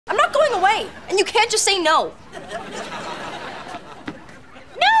going away, and you can't just say no.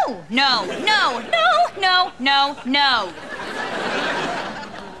 No, no, no, no, no, no, no.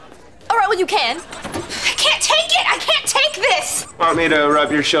 All right, well, you can. I can't take it! I can't take this! Want me to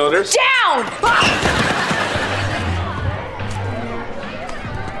rub your shoulders? Down!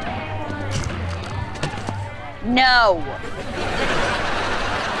 No.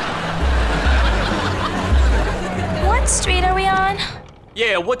 What street are we on?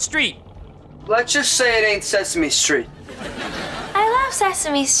 Yeah, what street? Let's just say it ain't Sesame Street. I love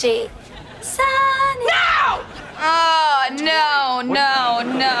Sesame Street. Sunny. No! Oh, no, no,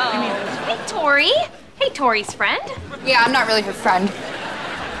 no. Hey, Tori. Hey, Tori's friend. Yeah, I'm not really her friend.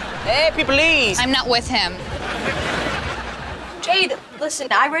 Hey, people, please. I'm not with him. Jade, listen,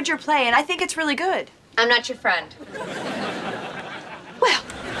 I read your play, and I think it's really good. I'm not your friend. Well,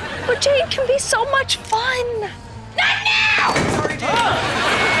 but Jade can be so much fun. Not now!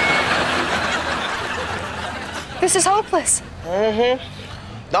 This is hopeless. The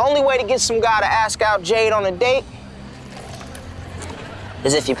only way to get some guy to ask out Jade on a date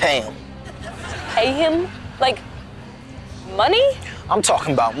is if you pay him. Pay him? Like, money? I'm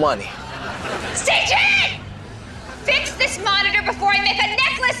talking about money. Station! Fix this monitor before I make a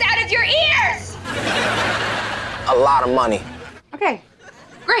necklace out of your ears! A lot of money. Okay,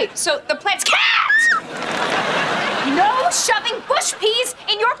 great. So the plan's cat! No shoving bush peas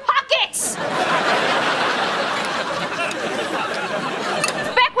in your pockets!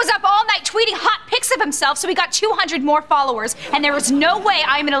 Beck was up all night tweeting hot pics of himself, so he got 200 more followers, and there is no way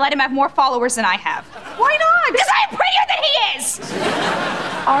I'm gonna let him have more followers than I have. Why not? Because I'm prettier than he is!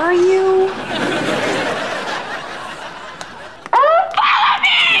 Are you? Follow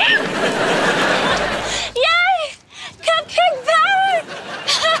me! Yay! Cupcake power!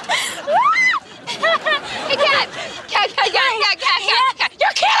 Hey, cat! Cat!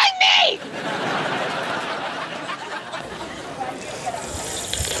 You're killing me!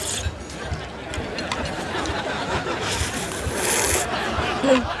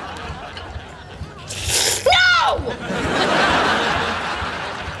 No!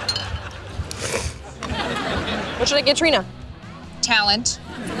 What should I get Trina? Talent.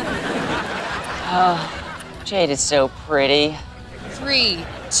 Oh, Jade is so pretty. 3,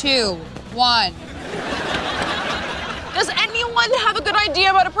 2, 1. Does anyone have a good idea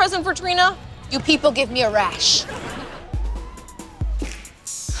about a present for Trina? You people give me a rash.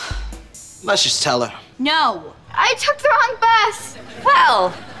 Let's just tell her. No. I took the wrong bus.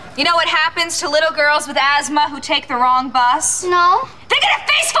 Well, you know what happens to little girls with asthma who take the wrong bus? No. They get a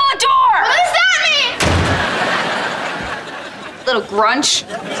face full of door! What does that mean? Little grunch.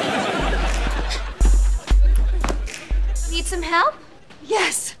 Need some help?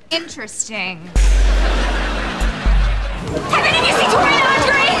 Yes. Interesting. Have any of you seen Tori and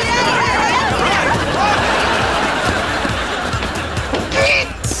Andre?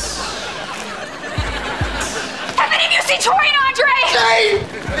 Have any of you seen Tori and Andre? Jade!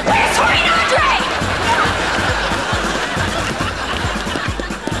 Where's Tori and Andre?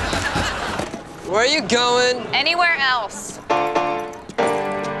 Where are you going? Anywhere else.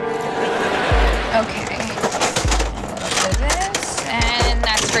 Okay. Do this, and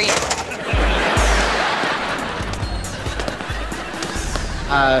that's for you.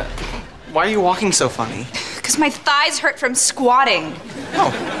 Why are you walking so funny? Because my thighs hurt from squatting.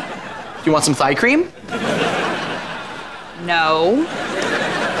 Oh. Do you want some thigh cream? No.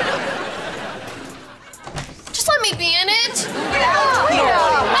 Just let me be in it. No.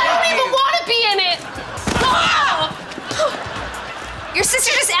 I don't even want to be in it. Ah! Your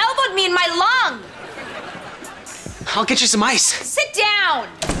sister just elbowed me in my lung. I'll get you some ice. Sit down.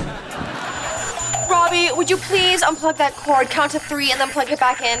 Robbie, would you please unplug that cord, count to 3, and then plug it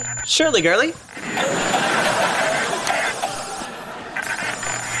back in? Surely, girlie.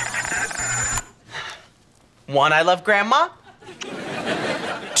 1, I love grandma.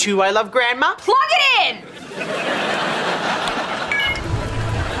 2, I love grandma. Plug it in.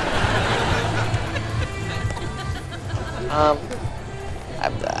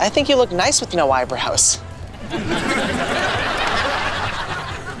 I think you look nice with no eyebrows.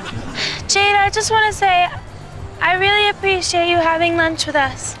 Jade, I just want to say, I really appreciate you having lunch with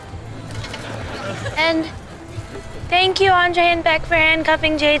us. And thank you, Andre and Beck, for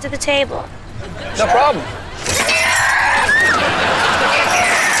handcuffing Jade to the table. No problem.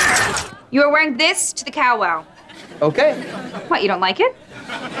 You are wearing this to the cowwow. Okay. What, you don't like it?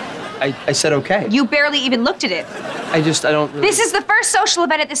 I said okay. You barely even looked at it. I don't really... This is the first social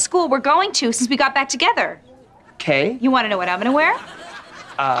event at this school we're going to since we got back together. Okay. You want to know what I'm going to wear?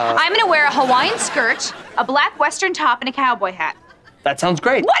 I'm going to wear a Hawaiian skirt, a black Western top, and a cowboy hat. That sounds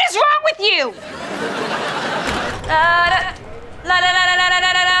great. What is wrong with you? La la la la la la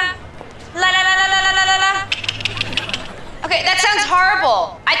la la la la la la la. Okay, that sounds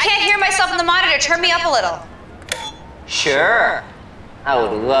horrible. I can't hear myself in the monitor. Turn me up a little. Sure. I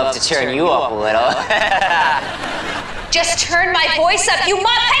would love to turn you up a little. Just turn my voice up, you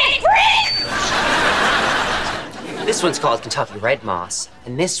mop-headed freak! This one's called Kentucky Red Moss,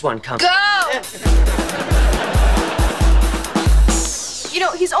 and this one comes. Go! You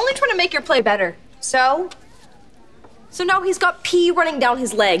know, he's only trying to make your play better. So? So now he's got pee running down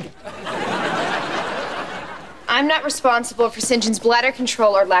his leg. I'm not responsible for St. John's bladder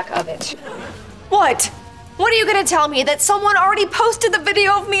control or lack of it. What? What are you gonna tell me? That someone already posted the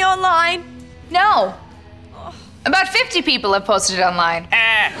video of me online? No. About 50 people have posted it online.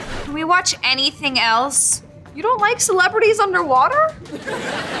 Can we watch anything else? You don't like celebrities underwater?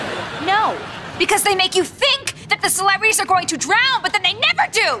 No, because they make you think that the celebrities are going to drown, but then they never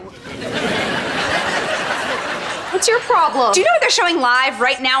do. What's your problem? Do you know what they're showing live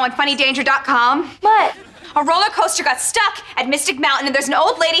right now on funnydanger.com? What? A roller coaster got stuck at Mystic Mountain and there's an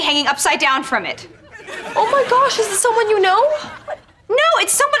old lady hanging upside down from it. Oh my gosh, is this someone you know? No,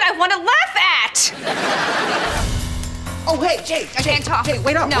 it's someone I want to laugh at. Oh, hey, Jade. I can't talk. Jade,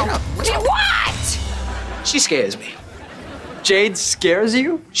 wait up, No. wait up. What? She scares me. Jade scares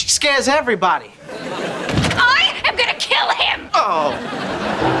you? She scares everybody. I am gonna kill him. Oh.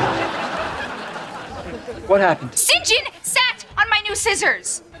 What happened? St. John sat on my new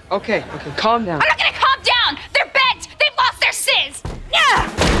scissors. Okay, calm down. I'm not gonna calm down. They're bent. They've lost their sizz. Yeah.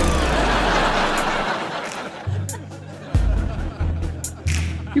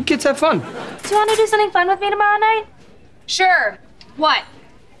 You kids have fun. Do you want to do something fun with me tomorrow night? Sure. What?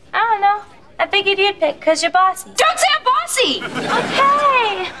 I don't know. I figured you'd pick because you're bossy. Don't say I'm bossy.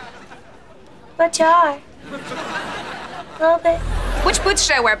 Okay. But you are. A little bit. Which boots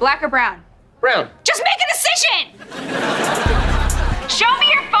should I wear, black or brown? Brown. Just make a decision. Show me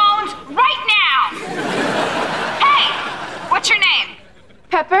your phones right now. Hey, what's your name?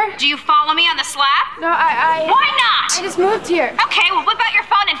 Pepper? Do you follow me on the Slap? No, I Why not? just moved here. Okay, well, whip out your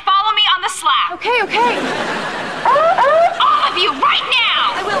phone and follow me on the Slap. Okay. All of you, right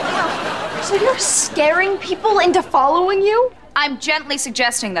now! I will. So you're scaring people into following you? I'm gently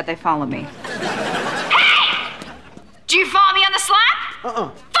suggesting that they follow me. Hey! Do you follow me on the Slap?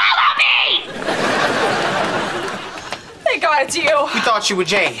 Follow me! Thank God it's you. We thought you were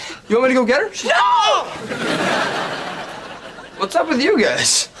Jade. You want me to go get her? No! What's up with you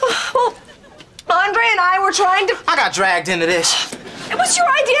guys? Well, Andre and I were trying to. I got dragged into this. It was your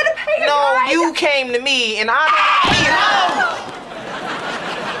idea to pay your No, guy. you came to me and I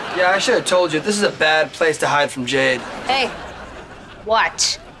Yeah, I should have told you. This is a bad place to hide from Jade. Hey,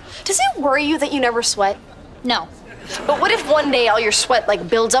 What? does it worry you that you never sweat? No. But what if one day all your sweat like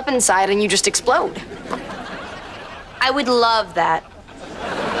builds up inside and you just explode? I would love that.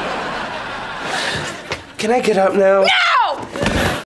 Can I get up now? No!